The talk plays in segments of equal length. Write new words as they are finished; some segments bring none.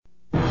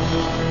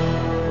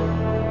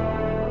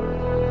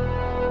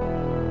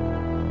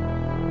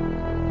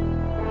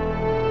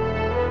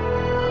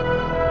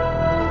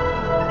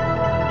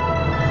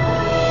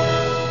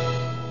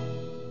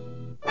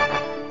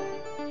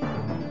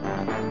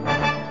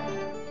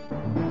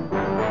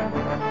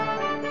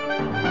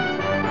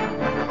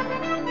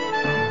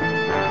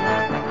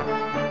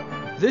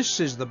This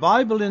is the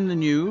Bible in the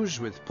News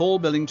with Paul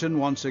Billington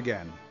once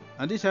again,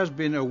 and it has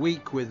been a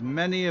week with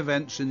many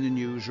events in the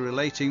news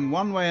relating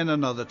one way and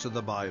another to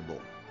the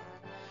Bible.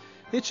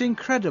 It's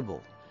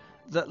incredible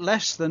that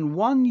less than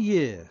 1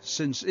 year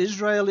since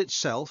Israel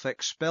itself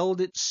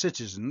expelled its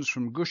citizens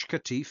from Gush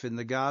Katif in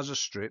the Gaza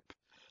Strip,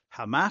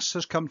 Hamas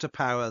has come to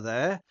power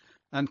there,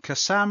 and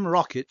Qassam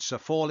rockets are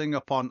falling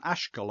upon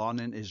Ashkelon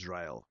in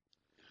Israel.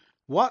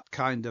 What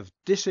kind of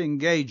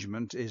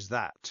disengagement is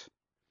that?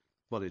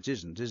 Well, it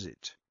isn't, is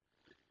it?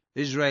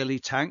 Israeli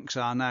tanks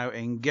are now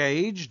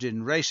engaged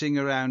in racing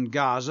around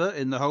Gaza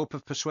in the hope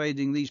of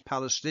persuading these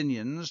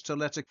Palestinians to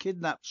let a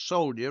kidnapped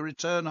soldier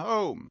return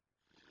home.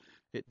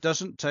 It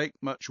doesn't take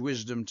much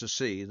wisdom to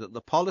see that the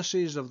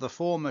policies of the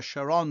former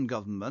Sharon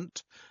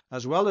government,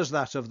 as well as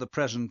that of the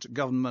present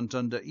government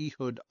under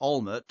Ehud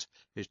Olmert,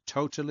 is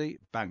totally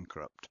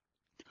bankrupt.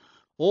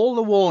 All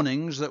the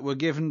warnings that were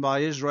given by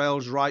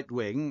Israel's right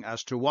wing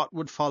as to what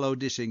would follow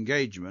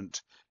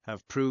disengagement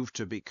have proved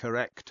to be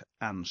correct,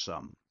 and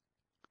some.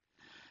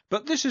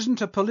 But this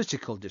isn't a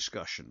political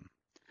discussion.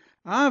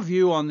 Our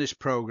view on this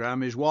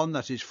program is one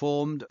that is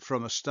formed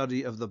from a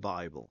study of the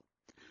Bible.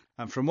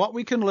 And from what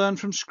we can learn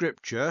from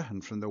Scripture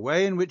and from the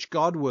way in which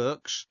God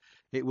works,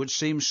 it would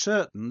seem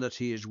certain that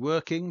he is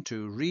working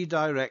to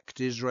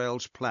redirect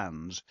Israel's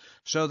plans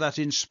so that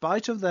in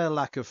spite of their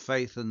lack of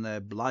faith and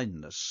their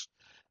blindness,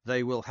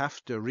 they will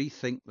have to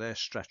rethink their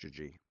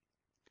strategy.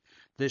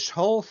 This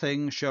whole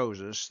thing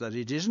shows us that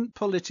it isn't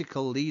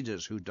political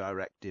leaders who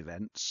direct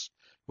events,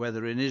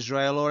 whether in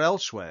Israel or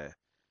elsewhere.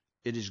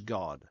 It is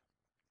God.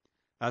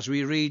 As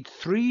we read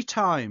 3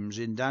 times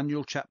in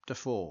Daniel chapter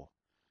 4,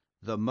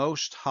 the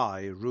Most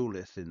High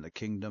ruleth in the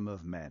kingdom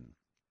of men.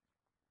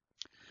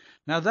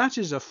 Now that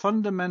is a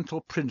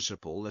fundamental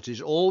principle that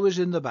is always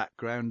in the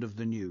background of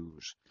the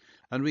news,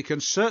 and we can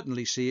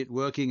certainly see it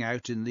working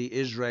out in the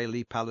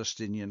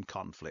Israeli-Palestinian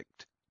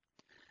conflict.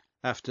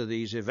 After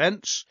these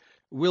events,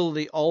 will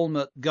the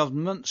Olmert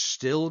government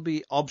still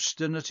be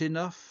obstinate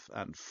enough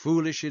and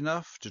foolish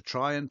enough to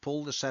try and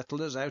pull the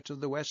settlers out of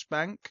the West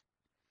Bank?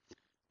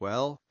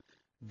 Well,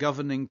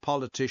 governing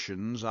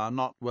politicians are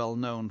not well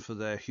known for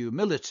their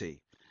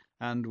humility,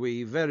 and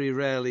we very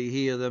rarely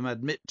hear them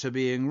admit to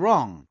being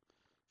wrong,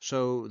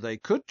 so they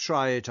could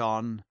try it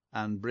on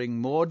and bring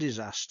more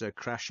disaster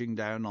crashing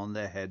down on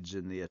their heads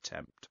in the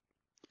attempt.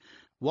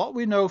 What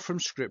we know from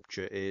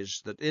Scripture is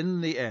that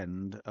in the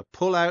end a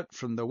pull-out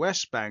from the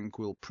West Bank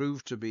will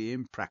prove to be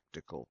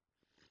impractical.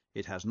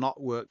 It has not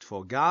worked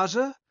for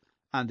Gaza,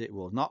 and it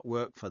will not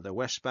work for the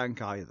West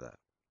Bank either.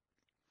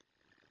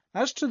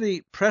 As to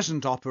the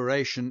present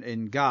operation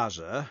in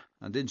Gaza,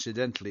 and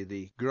incidentally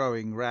the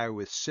growing row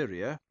with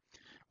Syria,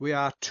 we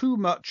are too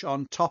much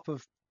on top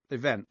of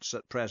events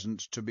at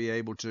present to be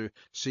able to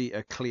see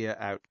a clear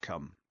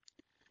outcome.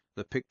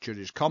 The picture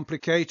is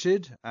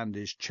complicated and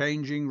is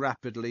changing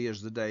rapidly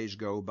as the days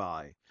go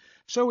by,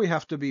 so we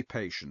have to be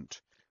patient,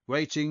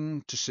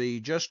 waiting to see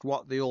just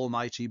what the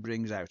Almighty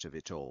brings out of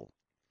it all.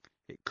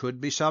 It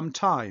could be some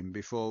time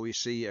before we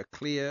see a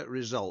clear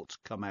result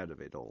come out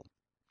of it all.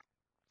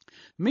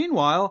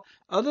 Meanwhile,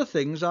 other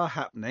things are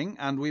happening,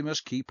 and we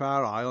must keep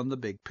our eye on the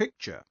big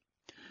picture.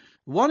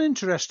 One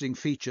interesting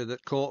feature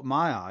that caught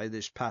my eye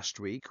this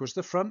past week was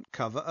the front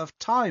cover of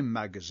Time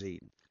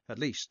magazine, at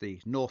least the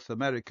North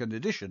American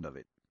edition of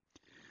it.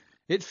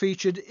 It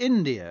featured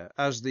India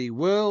as the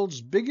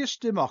world's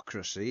biggest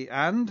democracy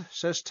and,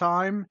 says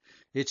Time,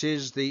 it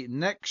is the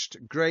next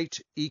great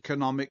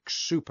economic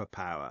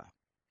superpower.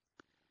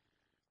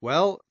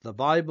 Well, the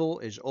Bible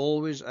is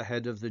always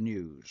ahead of the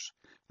news,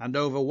 and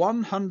over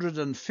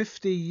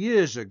 150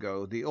 years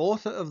ago the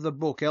author of the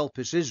book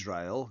Elpis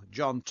Israel,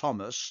 John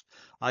Thomas,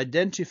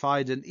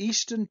 identified an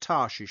eastern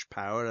Tarshish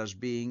power as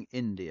being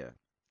India.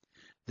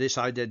 This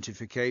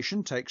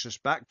identification takes us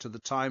back to the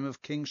time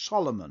of King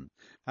Solomon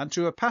and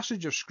to a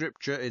passage of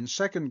Scripture in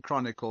 2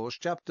 Chronicles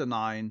chapter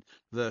 9,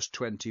 verse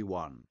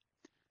 21.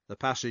 The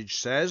passage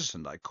says,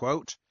 and I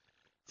quote,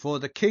 "For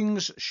the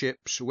king's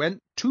ships went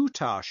to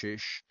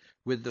Tarshish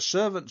with the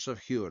servants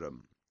of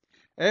Huram.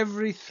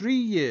 Every 3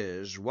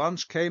 years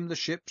once came the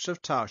ships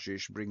of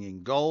Tarshish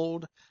bringing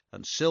gold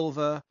and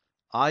silver,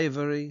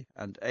 ivory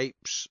and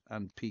apes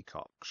and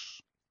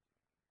peacocks."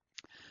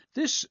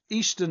 This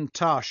eastern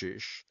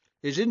Tarshish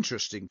is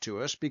interesting to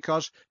us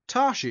because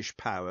Tarshish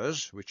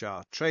powers, which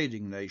are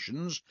trading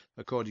nations,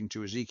 according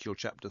to Ezekiel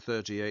chapter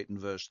 38 and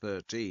verse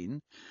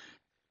 13,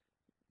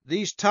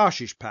 these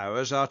Tarshish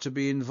powers are to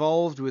be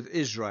involved with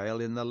Israel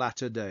in the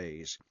latter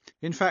days.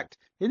 In fact,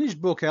 in his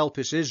book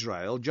Elpis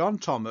Israel, John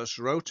Thomas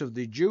wrote of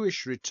the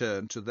Jewish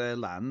return to their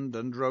land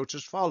and wrote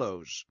as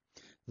follows: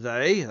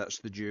 "They," that's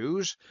the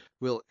Jews,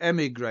 "will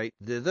emigrate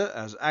thither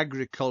as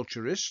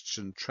agriculturists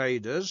and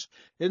traders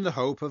in the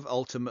hope of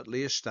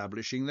ultimately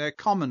establishing their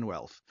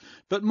commonwealth,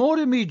 but more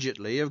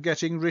immediately of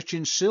getting rich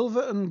in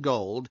silver and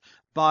gold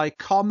by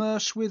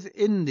commerce with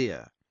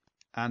India,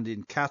 and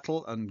in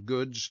cattle and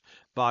goods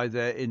by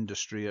their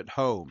industry at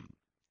home."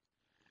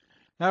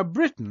 Now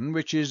Britain,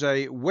 which is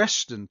a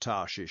western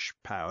Tarshish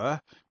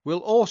power, will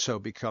also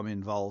become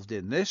involved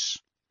in this.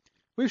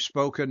 We've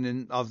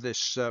spoken of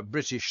this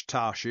British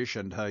Tarshish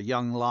and her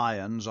young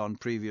lions on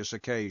previous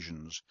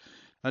occasions,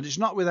 and it's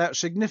not without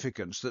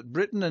significance that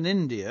Britain and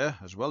India,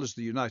 as well as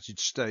the United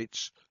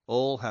States,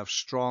 all have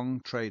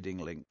strong trading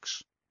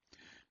links.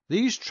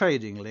 These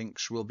trading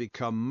links will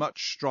become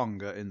much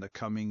stronger in the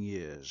coming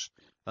years,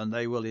 and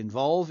they will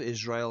involve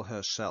Israel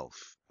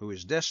herself, who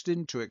is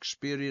destined to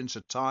experience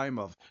a time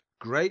of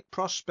great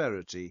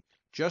prosperity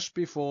just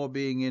before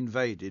being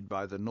invaded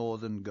by the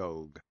northern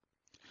Gog.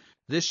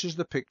 This is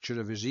the picture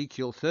of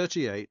Ezekiel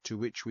 38 to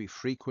which we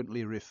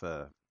frequently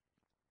refer.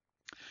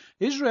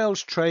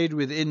 Israel's trade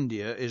with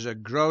India is a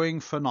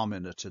growing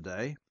phenomena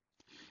today.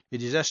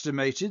 It is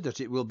estimated that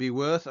it will be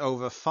worth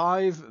over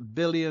 $5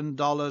 billion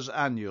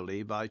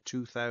annually by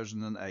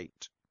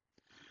 2008.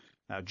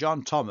 Now,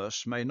 John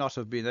Thomas may not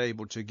have been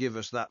able to give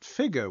us that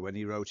figure when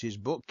he wrote his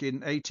book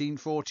in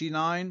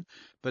 1849,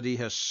 but he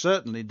has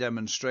certainly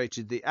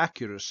demonstrated the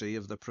accuracy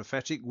of the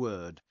prophetic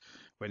word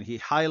when he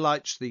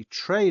highlights the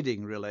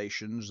trading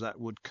relations that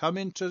would come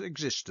into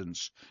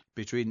existence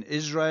between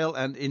Israel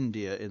and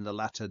India in the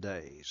latter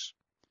days.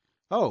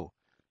 Oh,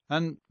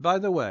 and by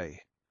the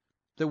way,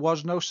 there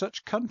was no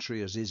such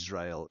country as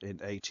Israel in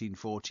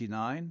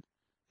 1849.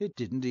 It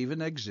didn't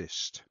even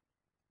exist.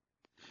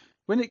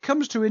 When it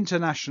comes to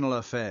international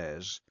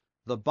affairs,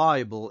 the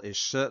Bible is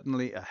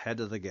certainly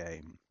ahead of the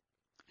game.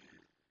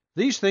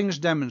 These things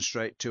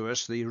demonstrate to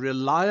us the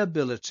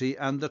reliability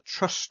and the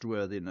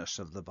trustworthiness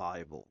of the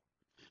Bible.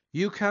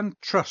 You can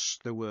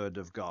trust the Word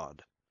of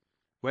God.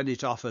 When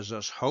it offers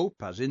us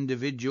hope as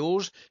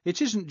individuals,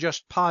 it isn't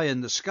just pie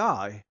in the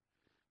sky.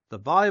 The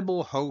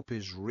Bible hope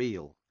is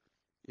real.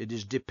 It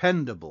is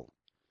dependable,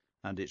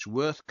 and it's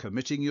worth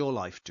committing your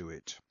life to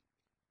it.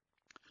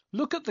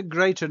 Look at the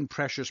great and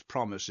precious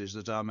promises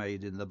that are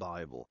made in the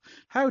Bible.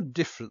 How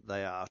different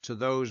they are to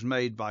those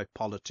made by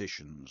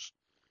politicians.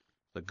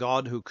 The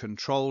God who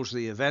controls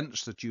the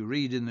events that you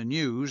read in the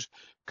news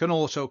can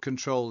also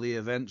control the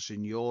events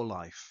in your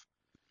life.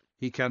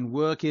 He can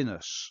work in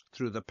us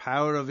through the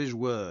power of His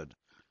Word,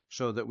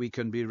 so that we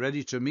can be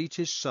ready to meet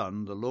His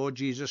Son, the Lord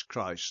Jesus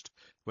Christ,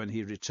 when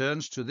He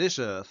returns to this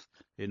earth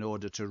in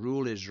order to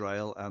rule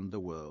Israel and the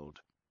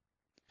world.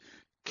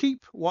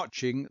 Keep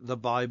watching the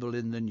Bible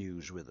in the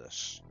News with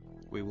us.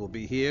 We will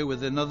be here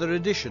with another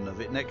edition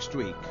of it next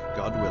week,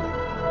 God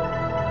willing.